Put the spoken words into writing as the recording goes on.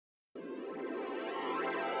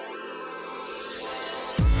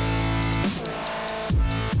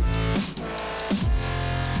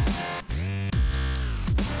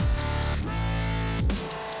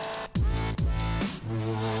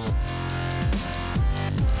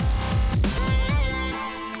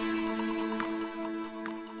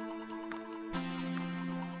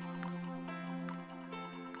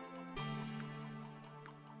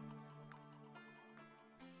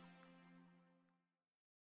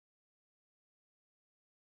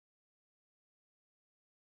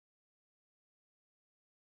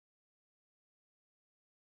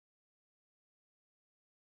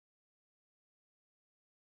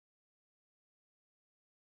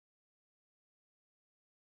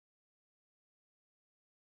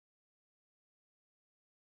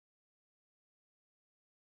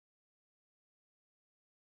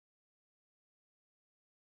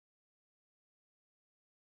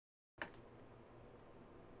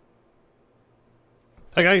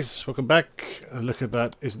Hey guys, welcome back. Look at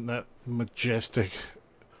that, isn't that majestic?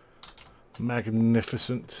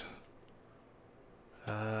 Magnificent.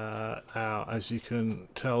 Now, as you can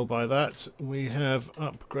tell by that, we have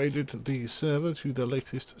upgraded the server to the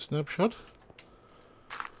latest snapshot.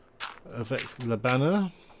 Avec le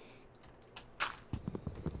banner.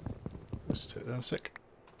 Let's take that a sec.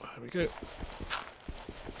 There we go.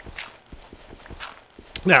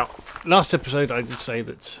 Now, last episode I did say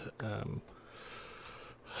that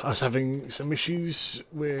I was having some issues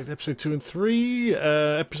with episode 2 and 3.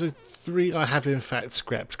 Episode 3 I have in fact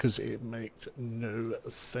scrapped because it made no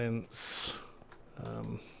sense.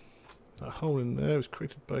 That hole in there was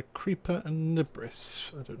created by Creeper and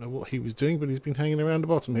Nibris. I don't know what he was doing, but he's been hanging around the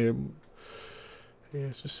bottom here. He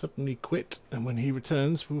has just suddenly quit, and when he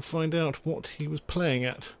returns we'll find out what he was playing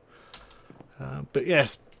at. But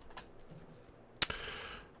yes.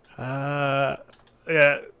 Yeah.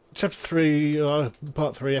 Chapter 3,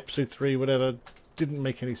 Part 3, Episode 3, whatever, didn't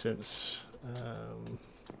make any sense,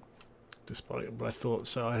 despite what I thought,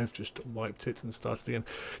 so I have just wiped it and started again.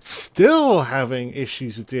 Still having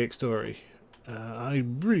issues with DX Story. I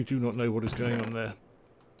really do not know what is going on there.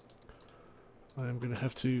 I'm going to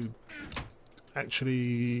have to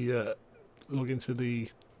actually log into the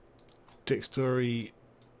DX Story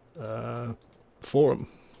forum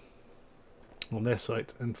on their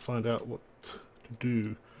site and find out what to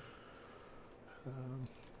do.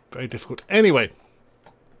 Very difficult. Anyway,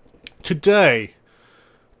 today,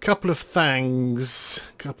 couple of things.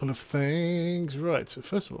 Right. So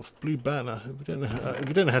first of all, blue banner. If you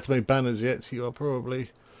don't know how to make banners yet, you are probably.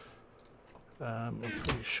 I'm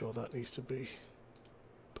pretty sure that needs to be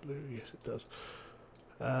blue. Yes, it does.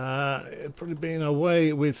 It'd probably be in a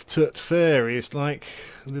way with Tut Fairy. It's like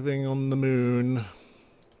living on the moon.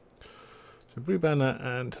 So blue banner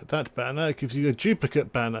and that banner gives you a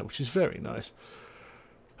duplicate banner, which is very nice.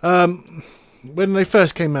 When they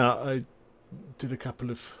first came out, I did a couple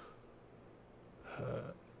of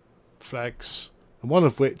flags, and one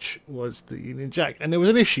of which was the Union Jack, and there was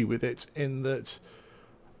an issue with it in that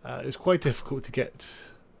it was quite difficult to get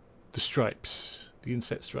the stripes, the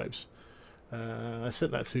inset stripes. I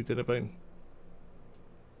sent that to Dinnerbone.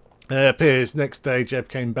 It appears next day Jeb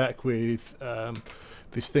came back with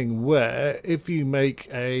this thing where if you make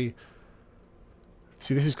a,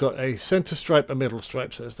 see, this has got a center stripe, a middle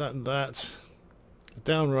stripe, so it's that and that,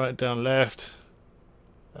 down right, down left,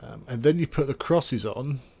 and then you put the crosses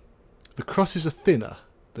on. The crosses are thinner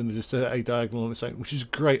than just a diagonal on its own, which is a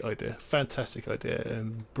great idea, fantastic idea,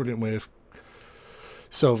 and brilliant way of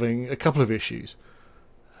solving a couple of issues.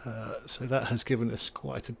 So that has given us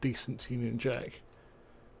quite a decent Union Jack,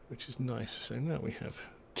 which is nice. So now we have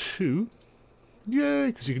two. Yay,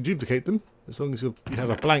 because you can duplicate them as long as you have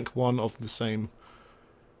a blank one of the same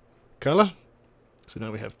colour. So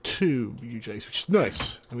now we have two UJs, which is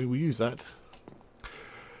nice, and we will use that.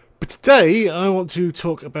 But today I want to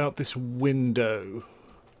talk about this window.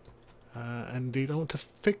 Indeed, I want to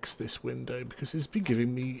fix this window because it's been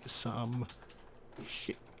giving me some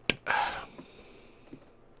shit.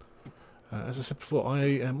 As I said before,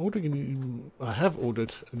 I have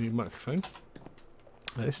ordered a new microphone.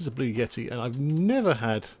 This is a Blue Yeti, and I've never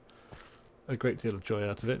had a great deal of joy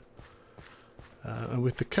out of it. And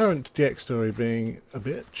with the current DX Story being a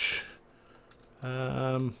bitch,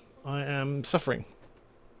 I am suffering.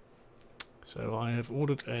 So I have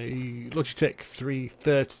ordered a Logitech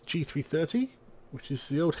G330, which is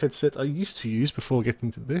the old headset I used to use before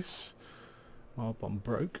getting to this. My bomb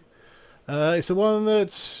broke. It's the one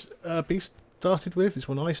that Beef started with. It's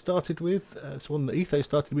one I started with. It's one that Etho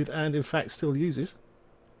started with, and in fact still uses,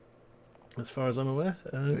 as far as I'm aware.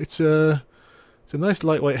 It's a nice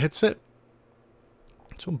lightweight headset.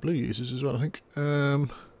 It's on Blue users as well, I think.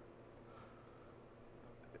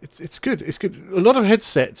 It's good. It's good. A lot of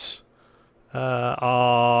headsets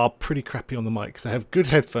are pretty crappy on the mics. They have good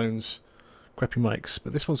headphones, crappy mics,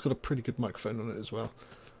 but this one's got a pretty good microphone on it as well.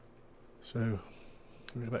 So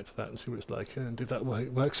we'll go back to that and see what it's like. And if that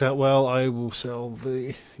works out well, I will sell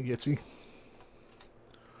the Yeti.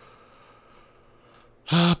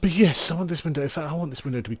 But yes, I want this window. In fact, I want this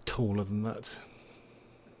window to be taller than that.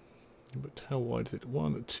 But how wide is it?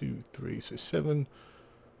 1, 2, 3, so 7,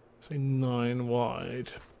 say 9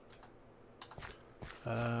 wide.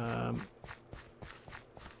 I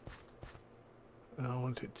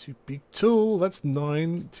want it to be tall. That's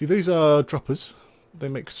 9. See, these are droppers. They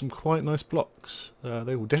make some quite nice blocks.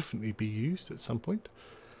 They will definitely be used at some point.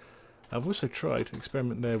 I've also tried an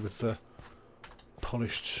experiment there with the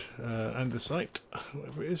polished andesite,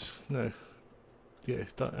 whatever it is. No, yeah,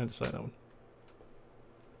 it's andesite, that one.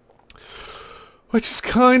 Which is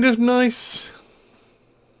kind of nice.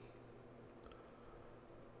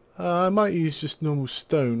 I might use just normal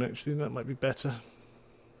stone, actually. That might be better.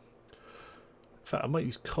 In fact, I might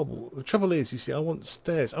use cobble. The trouble is, you see, I want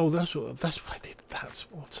stairs. Oh, that's what I did. That's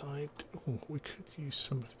what I did. Oh, we could use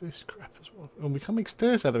some of this crap as well. And we can't make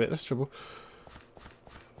stairs out of it. That's the trouble.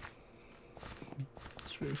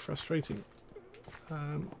 It's really frustrating.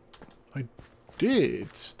 I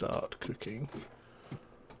did start cooking.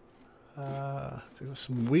 I've got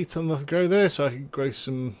some wheat on the go there, so I can grow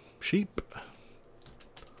some sheep.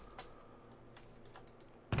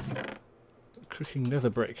 Cooking nether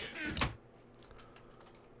brick.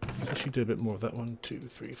 Let's actually do a bit more of that. 1, 2,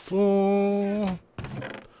 3, 4.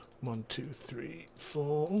 1, 2, 3,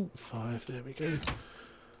 4. Oh, 5. There we go.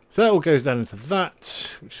 So that all goes down into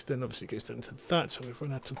that, which then obviously goes down into that. So we've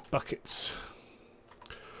run out of buckets.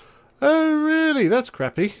 Oh, really? That's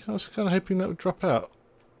crappy. I was kind of hoping that would drop out.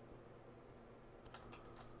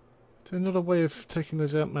 Is there not a way of taking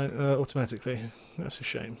those out automatically? That's a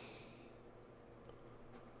shame.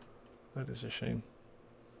 That is a shame.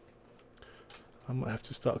 I might have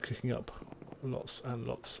to start cooking up lots and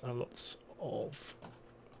lots and lots of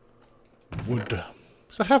wood.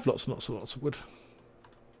 Because I have lots and lots and lots of wood.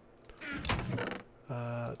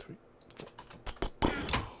 3,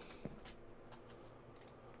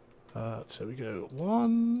 4. So we go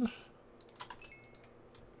 1,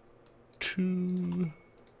 2,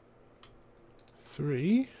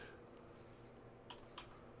 3.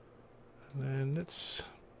 And then let's...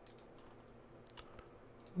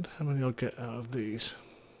 I wonder how many I'll get out of these.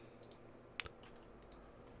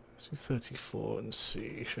 Let's do 34 and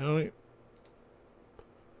see, shall we?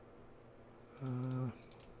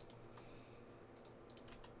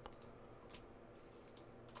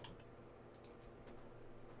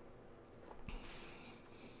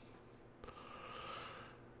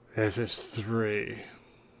 There's this 3.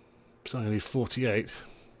 So I need 48.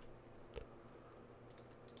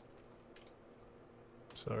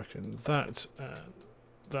 So I reckon that and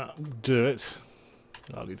that will do it.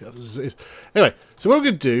 I'll leave the others as it is. Anyway, so what I'm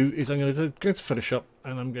going to do is I'm going to go to Photoshop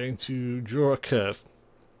and I'm going to draw a curve.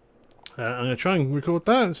 I'm going to try and record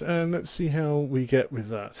that and let's see how we get with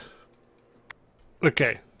that.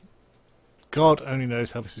 Okay. God only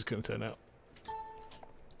knows how this is going to turn out.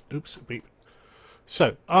 Oops, beep.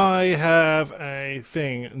 So, I have a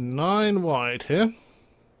thing 9 wide here.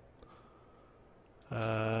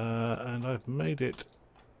 And I've made it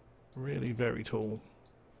really very tall.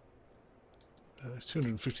 It's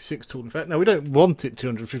 256 tall, in fact. Now, we don't want it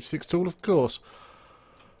 256 tall, of course.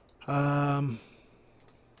 But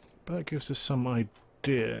that gives us some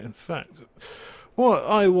idea. In fact, what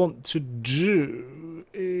I want to do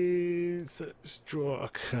is let's draw a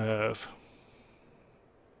curve.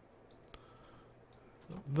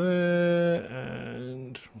 There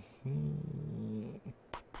and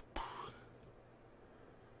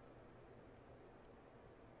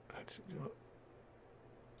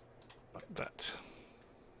like that.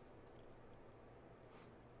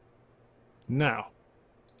 Now,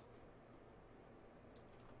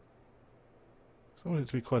 so I want it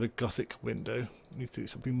to be quite a gothic window. I need to do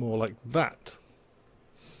something more like that.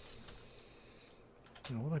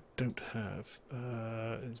 Now, what I don't have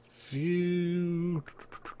is view.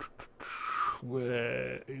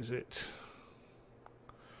 Where is it?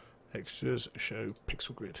 Extras, show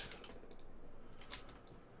pixel grid.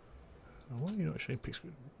 Now, why are you not showing pixel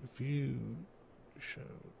grid? View, show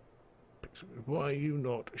pixel grid. Why are you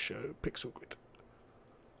not show pixel grid?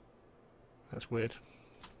 That's weird.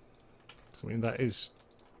 I mean, that is...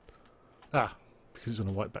 Ah, because it's on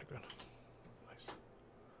a white background. Nice.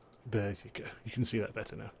 There you go. You can see that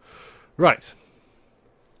better now. Right.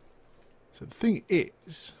 So the thing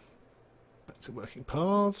is... Back to working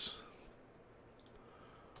paths.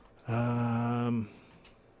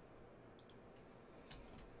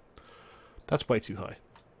 That's way too high,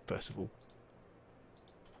 first of all.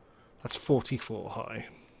 That's 44 high.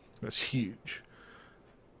 That's huge.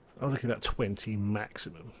 I'm looking at 20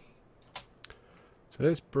 maximum. So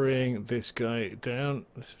let's bring this guy down.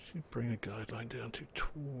 Let's actually bring a guideline down to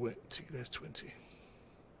 20. There's 20.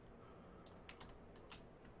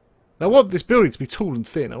 Now I want this building to be tall and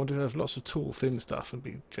thin. I want it to have lots of tall, thin stuff and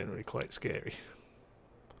be generally quite scary.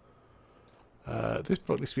 This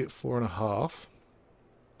block needs to be at 4.5.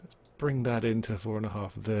 Let's bring that into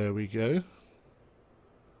 4.5. There we go.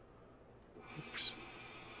 Oops.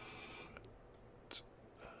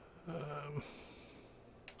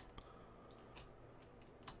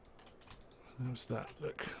 How's that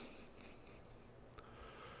look?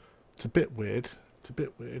 It's a bit weird. It's a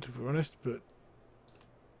bit weird, if we're honest, but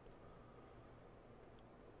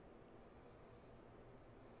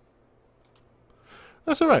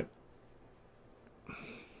that's all right.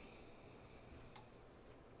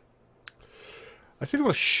 I tell you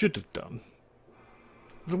what I should have done.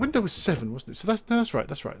 The window was 7, wasn't it? So that's right.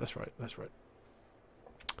 That's right. That's right. That's right.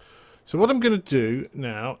 So what I'm going to do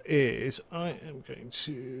now is I am going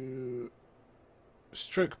to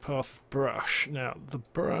stroke path brush. Now the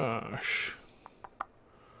brush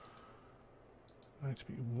going to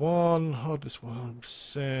be 1 hardness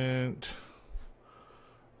 1%.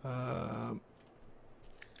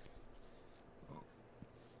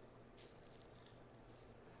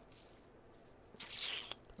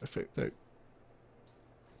 I think no.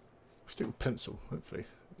 Stick with pencil. Hopefully,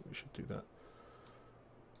 we should do that.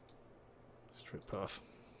 Straight path,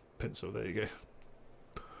 pencil. There you go.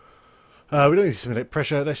 We don't need to simulate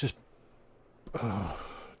pressure. Let's just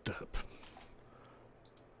derp.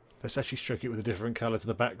 Let's actually stroke it with a different colour to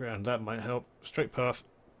the background. That might help. Straight path.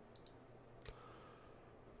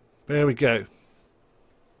 There we go.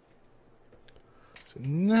 So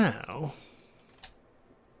now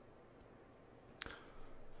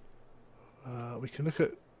we can look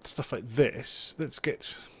at stuff like this. Let's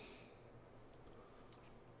get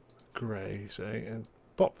grey, say, and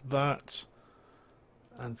pop that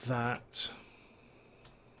and that.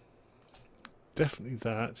 Definitely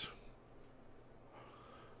that.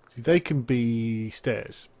 See, they can be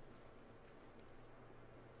stairs.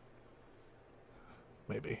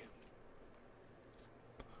 Maybe.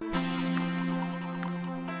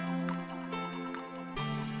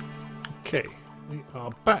 Okay, we are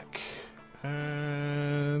back.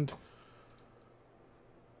 And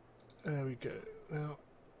there we go. Now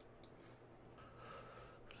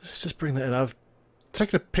let's just bring that in. I've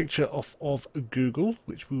taken a picture of Google,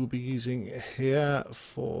 which we will be using here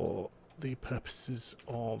for the purposes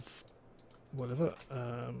of whatever.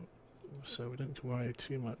 So we don't need to worry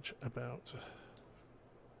too much about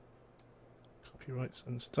copyrights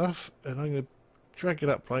and stuff. And I'm going to drag it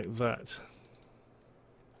up like that.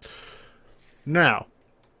 Now,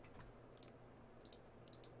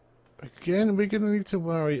 again, we're going to need to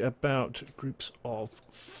worry about groups of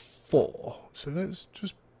 4. So let's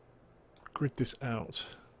just grid this out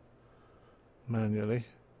manually.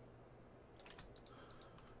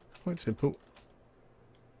 Quite simple.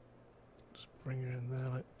 Just bring it in there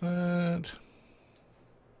like that.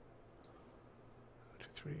 2,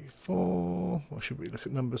 3, 4. Or should we look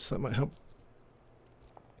at numbers? That might help.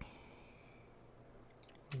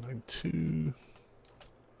 192.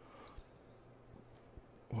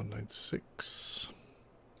 196.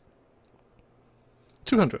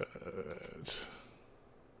 200.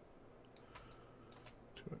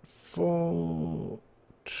 204.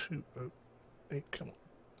 208. Come on.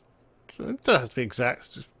 So it does have to be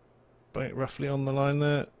exact. Just bring it roughly on the line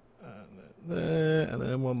there. And then there. And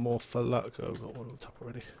then one more for luck. Oh, I've got one on the top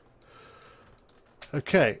already.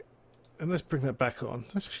 Okay. And let's bring that back on.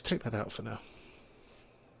 Let's actually take that out for now.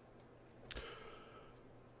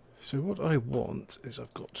 So what I want is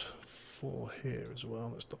I've got 4 here as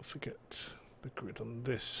well. Let's not forget the grid on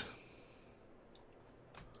this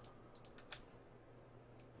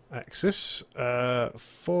axis. 4,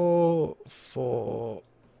 4, 4.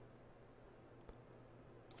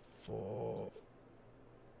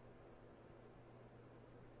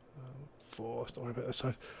 Let's not worry about this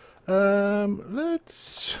side.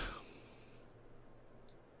 Let's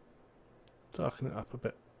darken it up a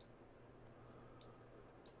bit.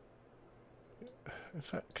 In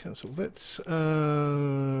fact, cancel. Let's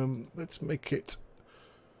make it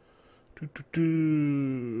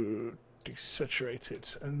desaturate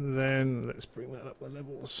it, and then let's bring that up the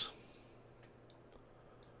levels.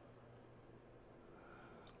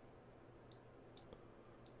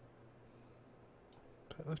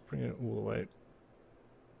 Let's bring it all the way.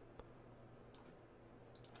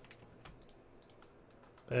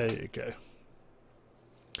 There you go.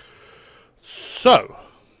 So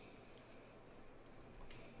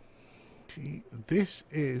this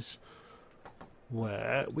is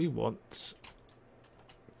where we want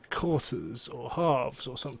quarters or halves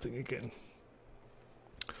or something again.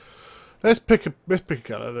 Let's pick a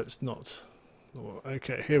colour that's not.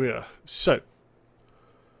 Okay, here we are. So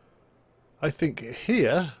I think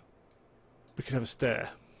here we could have a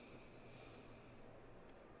stair.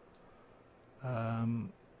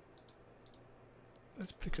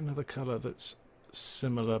 Let's pick another colour that's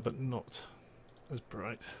similar but not as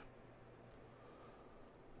bright.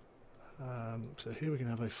 So here we can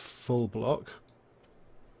have a full block.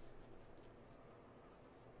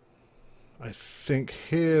 I think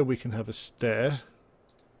here we can have a stair.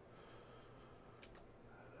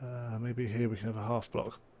 Maybe here we can have a half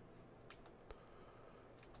block.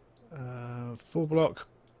 Full block.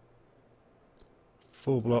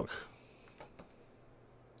 Full block.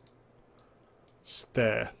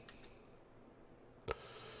 Stair.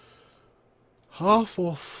 Half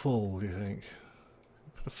or full, do you think?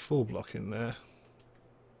 Put a full block in there.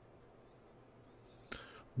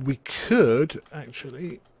 We could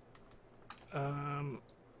actually do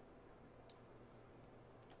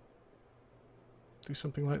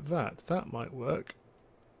something like that. That might work.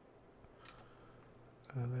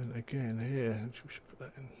 And then again here, we should put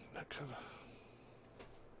that in that colour.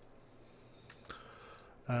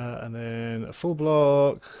 And then a full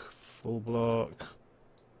block,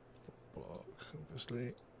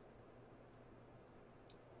 obviously.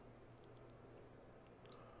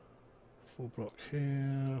 Full block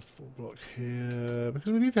here,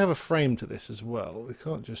 because we need to have a frame to this as well. We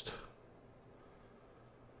can't just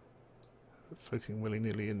floating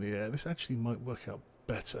willy-nilly in the air. This actually might work out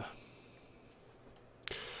better.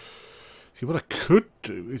 See, what I could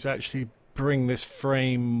do is actually bring this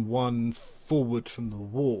frame one forward from the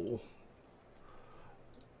wall.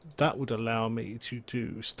 That would allow me to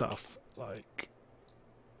do stuff like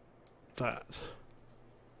that.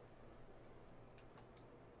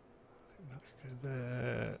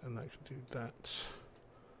 There, and that could do that.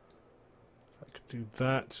 That could do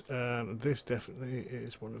that. This definitely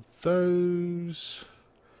is one of those.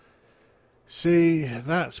 See,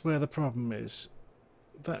 that's where the problem is.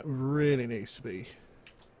 That really needs to be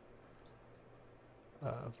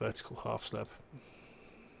a vertical half slab.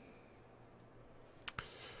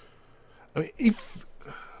 I mean,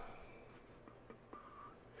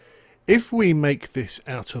 if we make this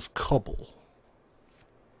out of cobble,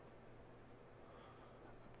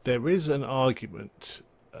 there is an argument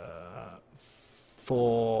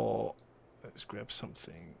for, let's grab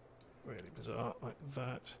something really bizarre like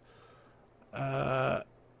that,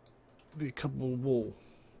 the cobble wall.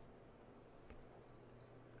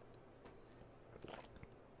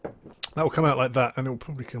 That will come out like that, and it will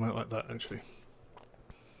probably come out like that actually.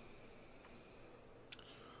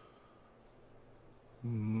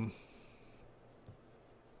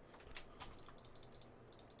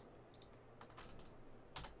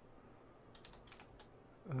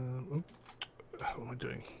 What am I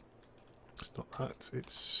doing? It's not that,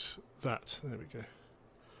 it's that. There we go. Okay,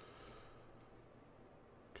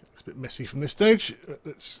 it's a bit messy from this stage.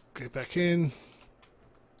 Let's go back in.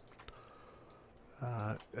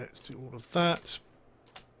 Let's do all of that.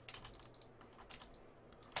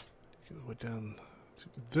 Get all the way down to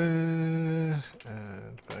there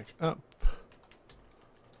and back up.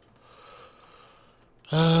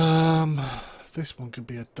 This one could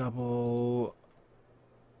be a double.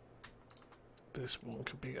 This one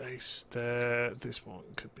could be a stair. This one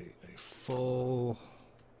could be a full.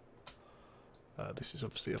 This is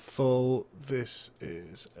obviously a full. This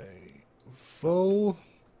is a full.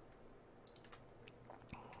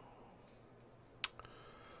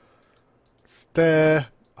 Stair,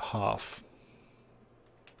 half.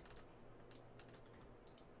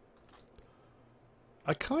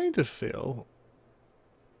 I kind of feel,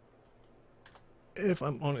 if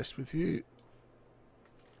I'm honest with you,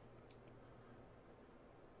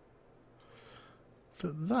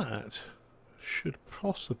 that should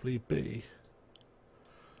possibly be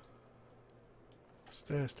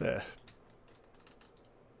stair, stair.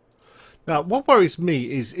 Now, what worries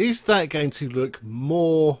me is that going to look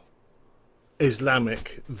more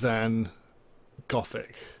Islamic than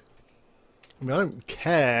Gothic? I mean, I don't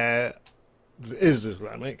care that it is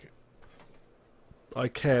Islamic. I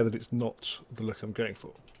care that it's not the look I'm going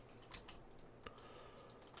for.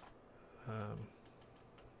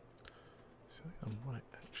 So I might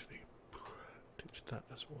actually ditch that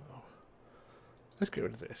as well. Let's get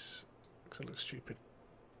rid of this because it looks stupid.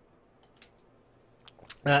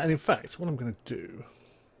 And in fact, what I'm going to do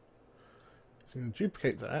is I'm going to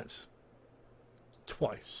duplicate that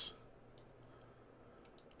twice.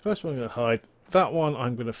 First one I'm going to hide. That one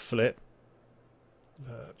I'm going to flip.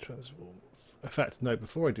 Transform. In fact, no,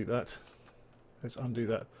 before I do that, let's undo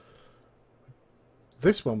that.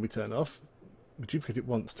 This one we turn off. We duplicate it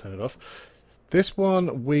once, turn it off. This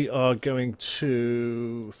one we are going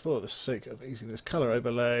to, for the sake of easiness, color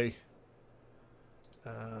overlay.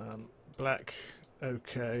 Black.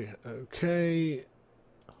 Okay, okay.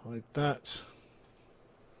 Hide that.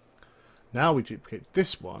 Now we duplicate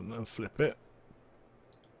this one and flip it.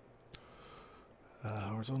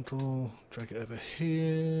 Horizontal. Drag it over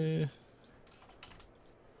here.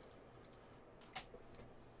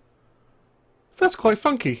 That's quite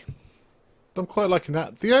funky. I'm quite liking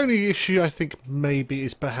that. The only issue I think maybe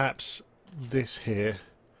is perhaps this here.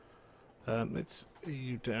 Let's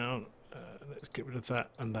EU down. Let's get rid of that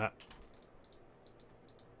and that.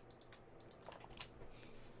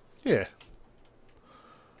 Yeah.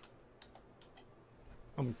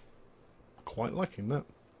 I'm quite liking that.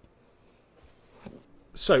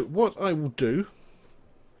 So what I will do,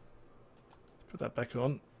 put that back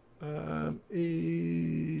on,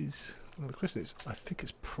 is... Well, the question is, I think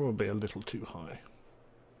it's probably a little too high,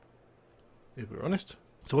 if we're honest.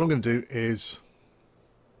 So what I'm going to do is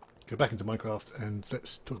go back into Minecraft and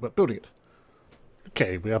let's talk about building it.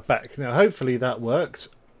 Okay, we are back. Now hopefully that worked.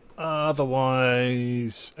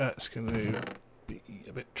 Otherwise, that's going to be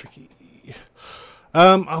a bit tricky.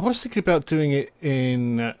 I was thinking about doing it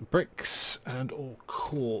in bricks and or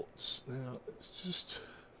quartz. Now let's just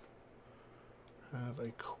have a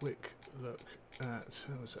quick look at,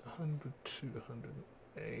 how is it, 100 to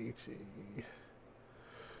 180.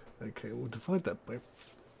 Okay, we'll divide that by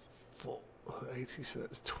 480, so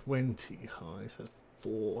that's 20 high, so that's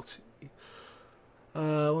 40.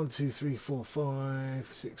 1, 2, 3, 4, 5,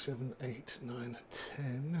 6, 7, 8, 9,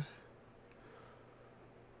 10,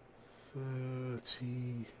 30,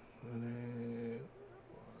 and then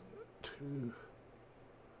 1, 2,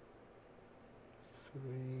 3,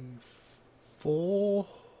 4,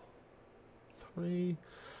 3,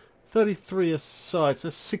 33 aside, so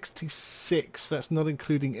that's 66. That's not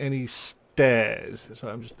including any stairs. So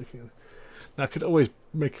I'm just looking at, now I could always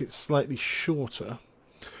make it slightly shorter.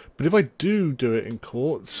 But if I do it in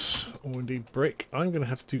quartz, or indeed brick, I'm going to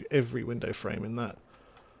have to do every window frame in that.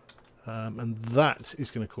 And that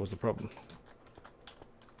is going to cause the problem.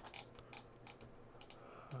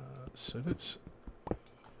 So let's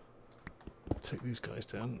take these guys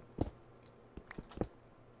down.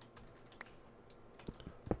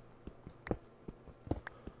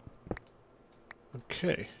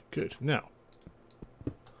 Okay, good. Now,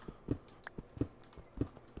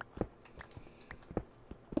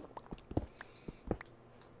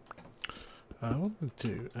 what I'm going to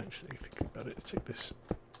do, actually, thinking about it, is take this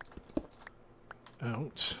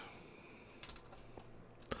out.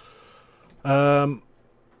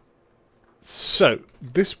 So,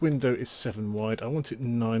 this window is 7 wide. I want it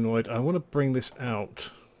 9 wide. I want to bring this out.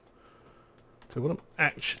 So what I'm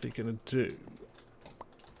actually going to do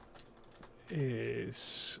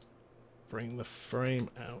is bring the frame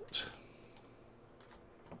out.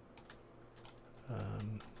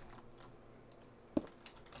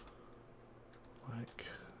 Like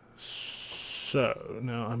so.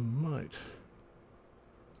 Now I might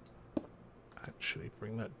actually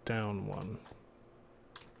bring that down one.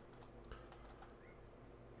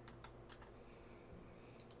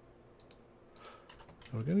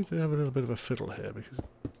 We're going to have a little bit of a fiddle here because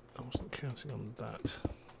I wasn't counting on that.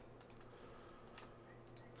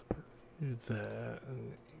 You there,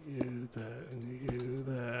 and you there, and you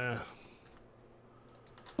there.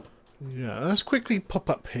 Yeah, let's quickly pop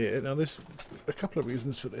up here. Now there's a couple of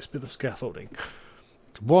reasons for this bit of scaffolding.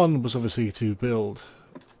 One was obviously to build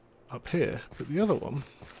up here, but the other one,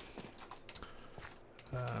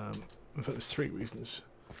 in fact there's 3 reasons.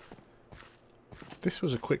 This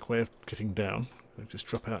was a quick way of getting down. I'll just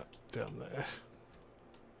drop out down there.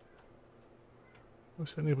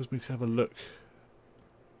 This enables me to have a look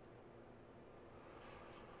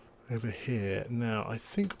over here. Now I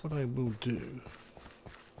think what I will do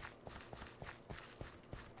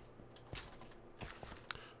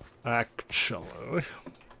actually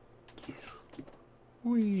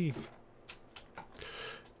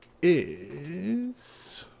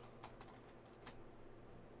is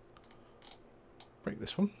break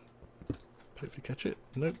this one. Hopefully catch it.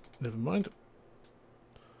 Nope, never mind.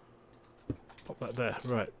 Pop that there.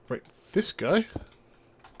 Right, break this guy.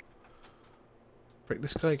 Break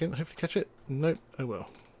this guy again. Hopefully catch it. Nope, oh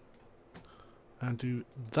well. And do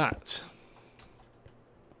that.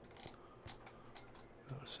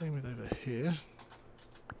 Same with over here.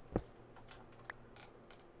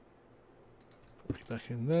 Put it back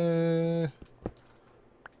in there.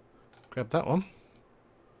 Grab that one.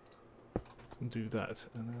 And do that.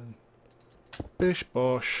 And then bish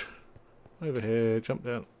bosh. Over here. Jump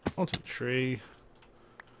down onto the tree.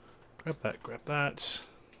 Grab that, grab that.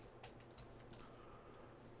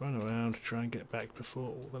 Run around, try and get back before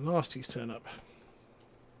all the nasties turn up.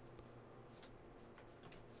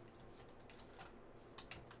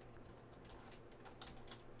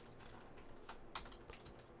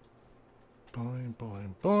 Boing,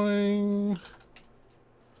 boing, boing.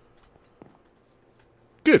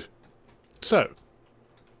 Good. So,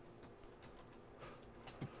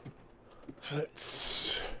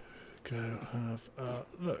 let's go have a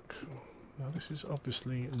look. Now this is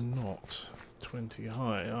obviously not 20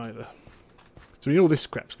 high either. So all this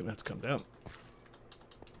scrap's going to have to come down.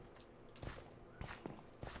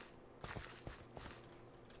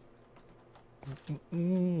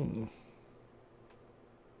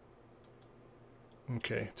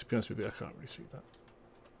 Okay, to be honest with you, I can't really see that.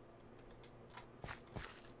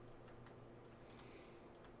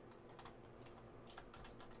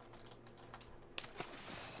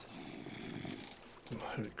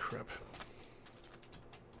 holy crap.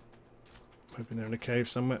 Hoping they're in a cave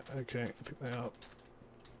somewhere. Okay, I think they are.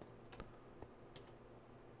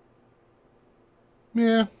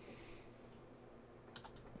 Yeah.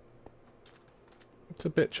 It's a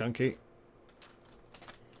bit chunky.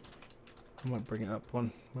 I might bring it up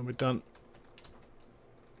one when we're done.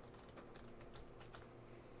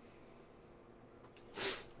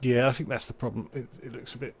 Yeah, I think that's the problem. It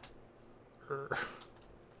looks a bit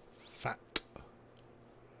fat.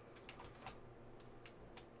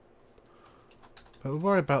 But we'll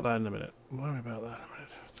worry about that in a minute.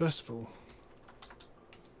 First of all,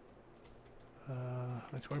 I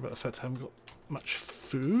need to worry about the fact I haven't got much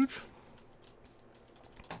food.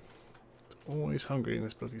 Always hungry in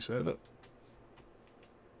this bloody server.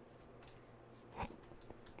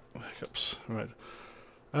 Hiccups. Right.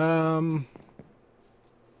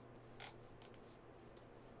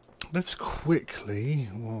 Let's quickly,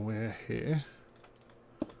 while we're here.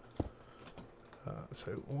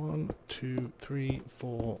 So 1, 2, 3,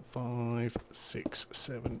 4, 5, 6,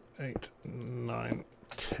 7, 8, 9,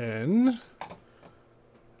 10. I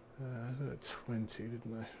had 20,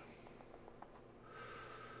 didn't I?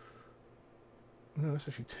 No, that's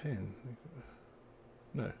actually 10.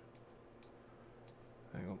 No.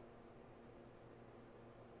 Hang on.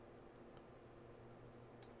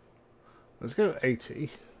 Let's go 80.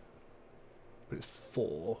 But it's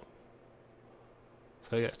 4.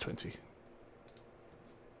 So yeah, it's 20.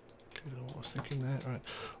 Good, what I was thinking there. Right.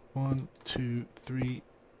 1, 2, 3,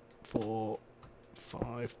 4,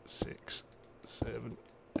 5, 6, 7,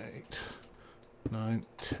 8, 9,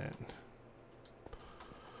 10. Okay,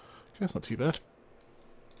 that's not too bad.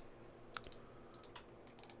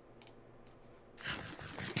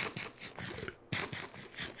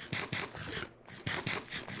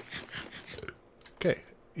 Okay,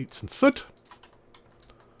 eat some food.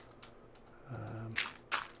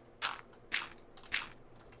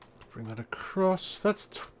 Bring that across. That's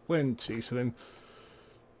 20. So then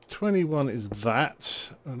 21 is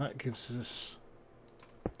that, and that gives us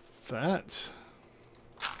that.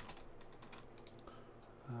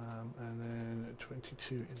 And then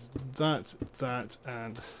 22 is that,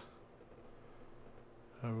 and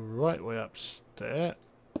a right way upstairs.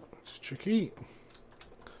 Which is tricky.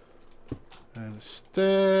 And a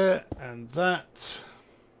stair, and that.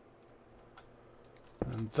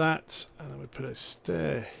 And that, and then we put a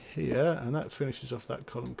stair here, and that finishes off that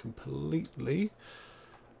column completely.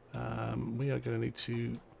 We are going to need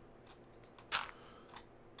to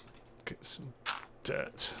get some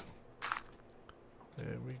dirt.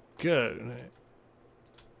 There we go.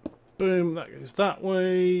 Boom, that goes that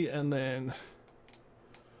way, and then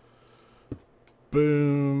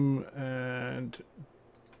boom, and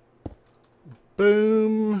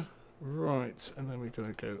boom. Right, and then we're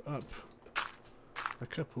going to go up a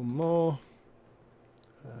couple more.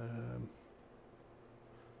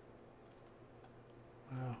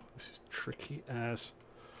 Wow, this is tricky as.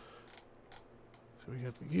 So we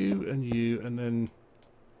have you, and then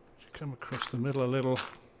come across the middle a little.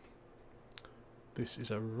 This is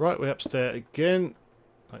a right way upstairs again,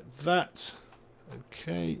 like that.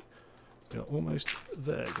 Okay, we are almost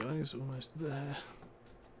there, guys. Almost there.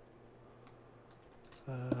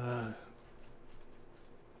 So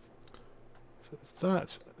it's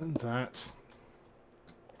that and that.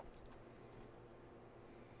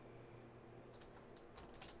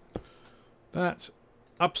 That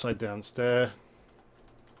upside down stair.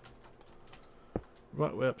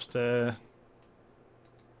 Right way upstairs.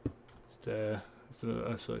 Stair.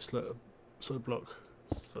 Sorry, solid block.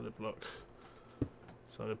 Solid block.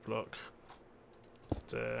 Solid block.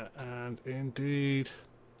 Stair. And indeed.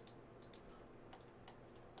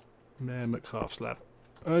 Mayor McHalf slab.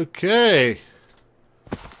 Okay.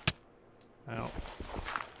 Ow.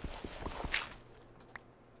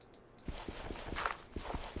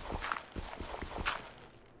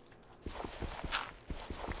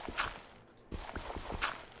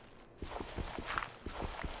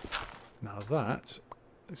 Now that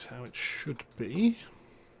is how it should be.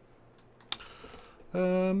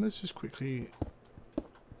 Let's just quickly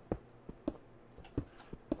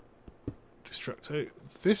destruct out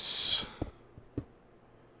this.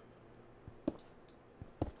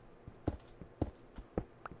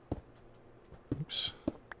 Oops.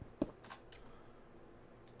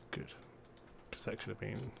 Good. Because that could have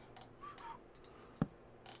been a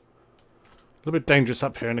little bit dangerous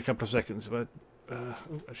up here in a couple of seconds. But oh,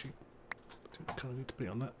 actually, I kind of need to be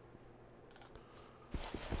on that.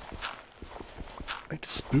 I need a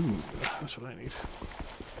spoon. That's what I need.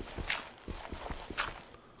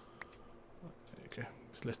 There you go.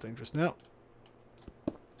 It's less dangerous now.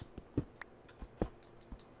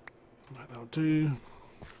 do.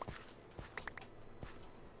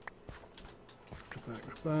 Go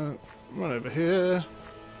back. Right over here.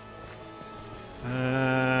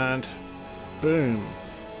 And boom.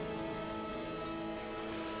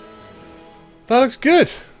 That looks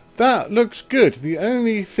good. That looks good. The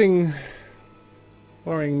only thing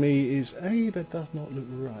worrying me is that does not look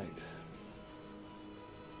right.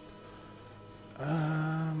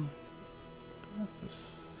 That's the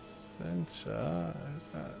center. Is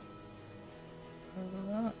that over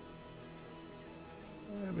that?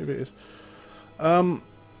 Yeah, maybe it is. I'm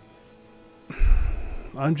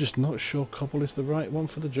just not sure cobble is the right one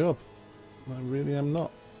for the job. I really am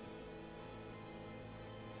not.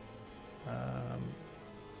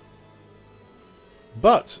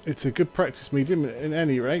 But it's a good practice medium at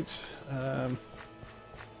any rate. I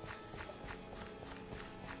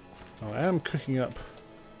am cooking up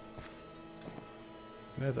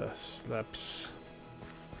nether slabs.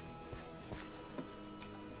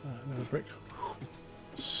 Another brick.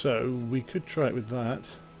 So we could try it with that.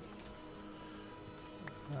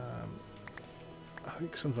 I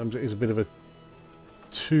think sometimes it is a bit of a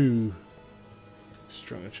too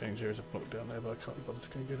strong a change. There is a block down there, but I can't be bothered to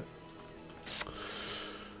go and get it.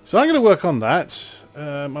 So I'm going to work on that.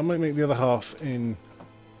 I might make the other half in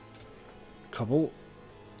cobble,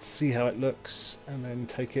 see how it looks, and then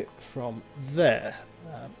take it from there.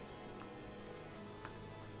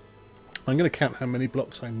 I'm going to count how many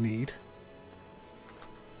blocks I need.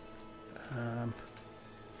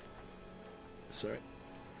 Sorry.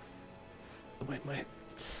 The way my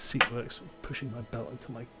seat works, pushing my belt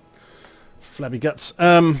into my flabby guts.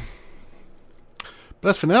 But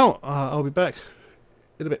as for now, I'll be back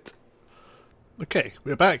in a bit. Okay,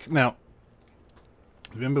 we're back. Now,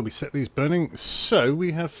 remember we set these burning, so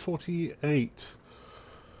we have 48.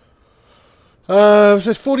 It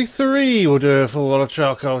says 43 will do a full lot of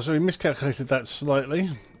charcoal, so we miscalculated that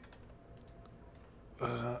slightly.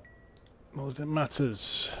 More than it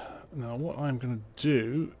matters. Now what I'm going to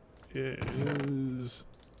do is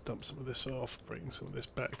dump some of this off, bring some of this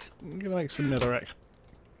back. I'm going to make some netherrack.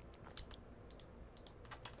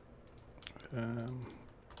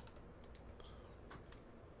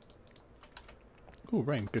 Oh,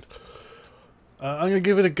 rain, good. I'm going to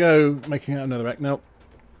give it a go making out another netherrack. Now,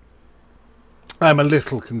 I'm a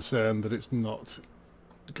little concerned that it's not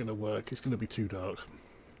going to work. It's going to be too dark.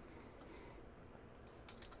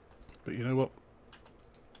 But you know what?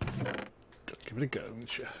 Got to give it a go,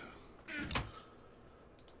 haven't you?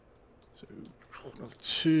 So,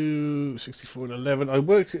 2, 64 and 11. I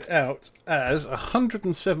worked it out as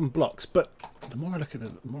 107 blocks, but the more I look at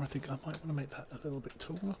it, the more I think I might want to make that a little bit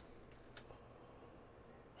taller.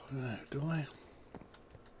 I don't know, do I?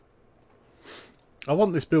 I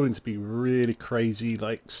want this building to be really crazy,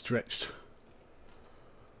 like stretched.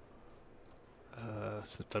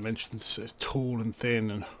 So the dimensions are tall and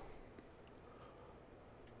thin, and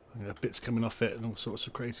bits coming off it and all sorts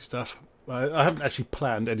of crazy stuff. I haven't actually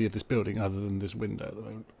planned any of this building other than this window at the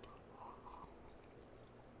moment.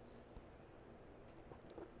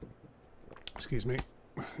 Excuse me,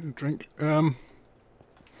 drink.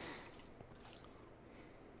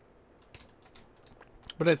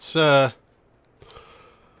 But let's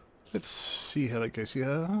see how that goes.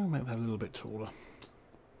 Yeah, I'll make that a little bit taller.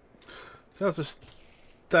 So that's a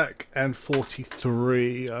stack and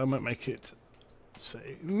 43. I might make it,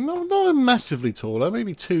 say, not massively taller,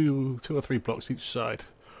 maybe two or three blocks each side.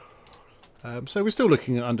 So we're still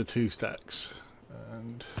looking at under 2 stacks.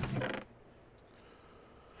 And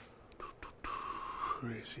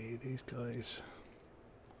crazy, these guys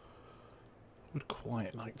would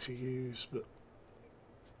quite like to use, but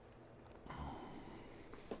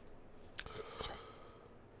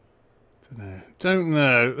don't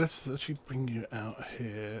know. Let's actually bring you out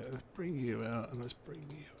here. Let's bring you out, and let's bring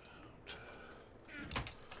you out.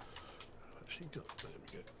 I've actually got, there we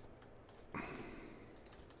go.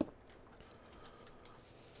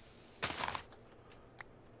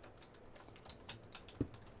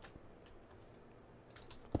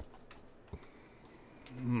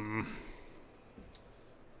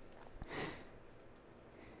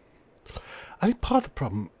 I think part of the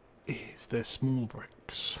problem is they're small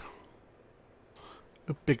bricks.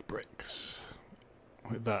 The big bricks.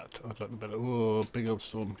 Like that. I'd like the better. Oh, big old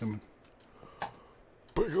storm coming.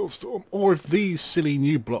 Big old storm. Or if these silly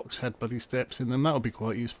new blocks had bloody steps in them, that would be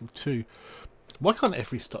quite useful too. Why can't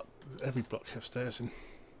every block have stairs in?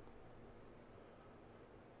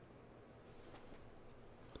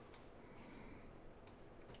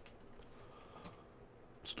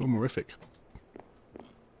 Stormorific.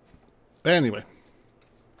 Anyway,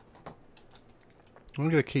 I'm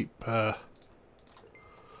going to keep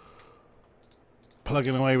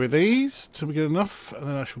plugging away with these till we get enough, and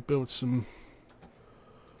then I shall build some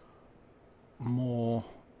more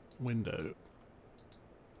window.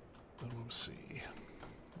 And we'll see.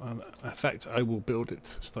 In fact, I will build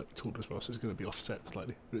it slightly taller as well, so it's going to be offset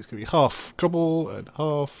slightly. But it's going to be half cobble and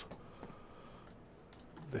half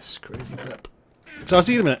this crazy crap. So I'll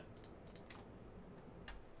see you in a minute.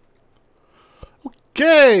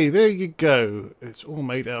 Okay, there you go. It's all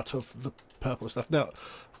made out of the purple stuff. Now,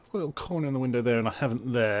 I've got a little corner in the window there and I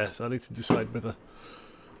haven't there, so I need to decide whether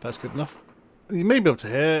that's good enough. You may be able to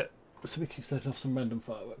hear somebody keeps letting off some random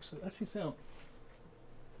fireworks. They actually sound...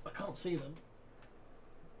 I can't see them.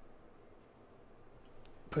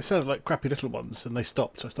 But they sounded like crappy little ones and they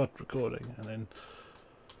stopped, so I started recording and then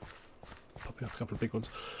popping off a couple of big ones.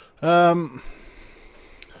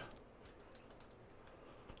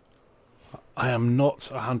 I am not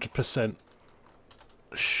 100%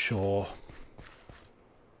 sure.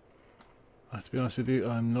 To be honest with you,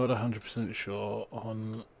 I'm not 100% sure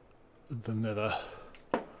on the nether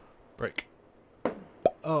brick.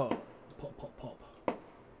 Oh, pop, pop, pop.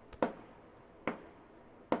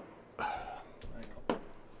 Hang on.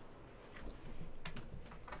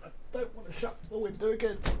 I don't want to shut the window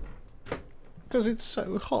again because it's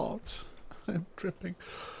so hot. I'm dripping.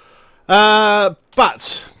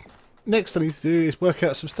 But next I need to do is work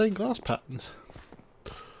out some stained glass patterns.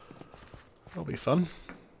 That'll be fun.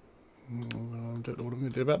 I don't know what I'm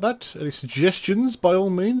going to do about that. Any suggestions, by all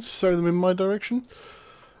means, throw them in my direction.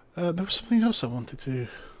 There was something else I wanted to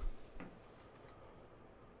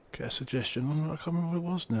get a suggestion on. I can't remember what it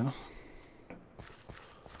was now.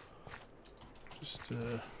 Just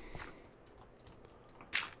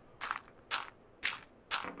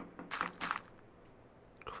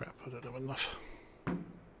crap, I don't have enough. God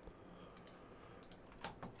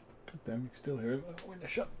damn, you can still hear it. Window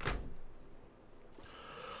shut.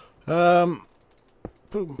 Boom,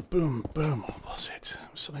 boom, boom. What was it?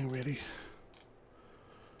 It was something really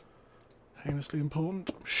heinously important.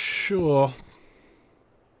 I'm sure.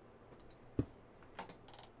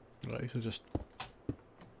 Right, these are just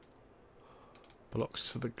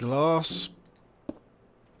blocks to the glass.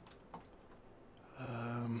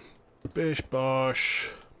 Bish bosh.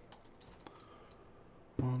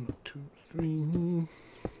 1, 2, 3.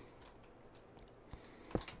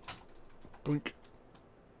 Boink.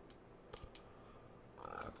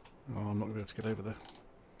 Oh, I'm not going to be able to get over there.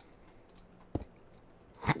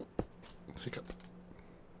 Hiccup.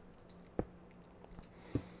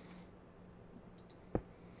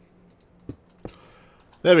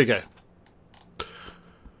 There we go.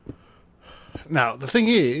 Now, the thing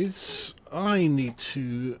is, I need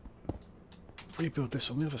to rebuild this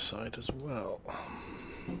on the other side as well.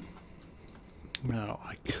 Now,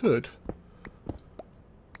 I could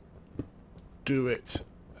do it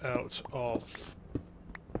out of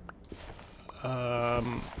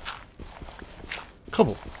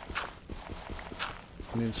cobble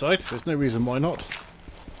on the inside. There's no reason why not.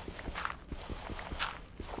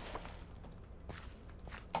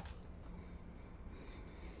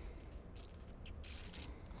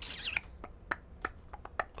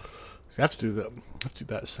 So I have to do that. I have to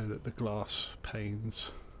do that so that the glass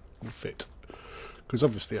panes will fit. Because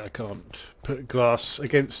obviously I can't put glass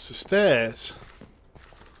against the stairs.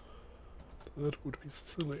 That would be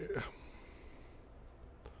silly.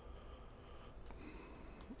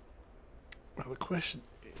 Well, the question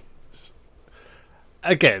is,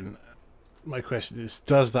 again, my question is,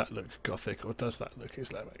 does that look Gothic or does that look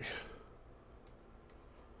Islamic?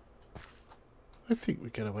 I think we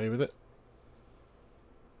get away with it.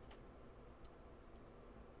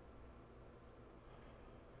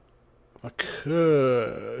 I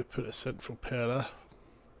could put a central pillar,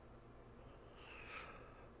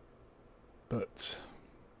 but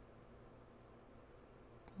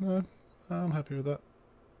no, I'm happy with that.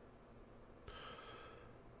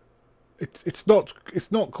 It's not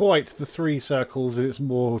quite the 3 circles, it's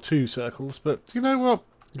more 2 circles, but you know what?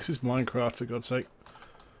 This is Minecraft, for God's sake.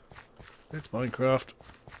 It's Minecraft.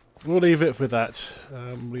 We'll leave it with that.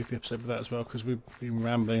 We'll leave the episode with that as well, because we've been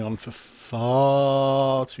rambling on for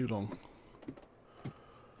far too long.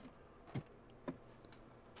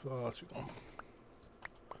 Far too long.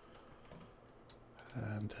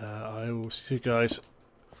 And I will see you guys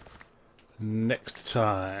next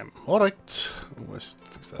time. Alright. Let's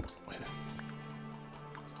fix that.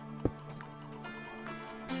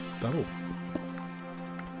 Double.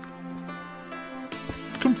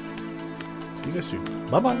 Come. See you guys soon.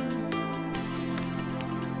 Bye bye.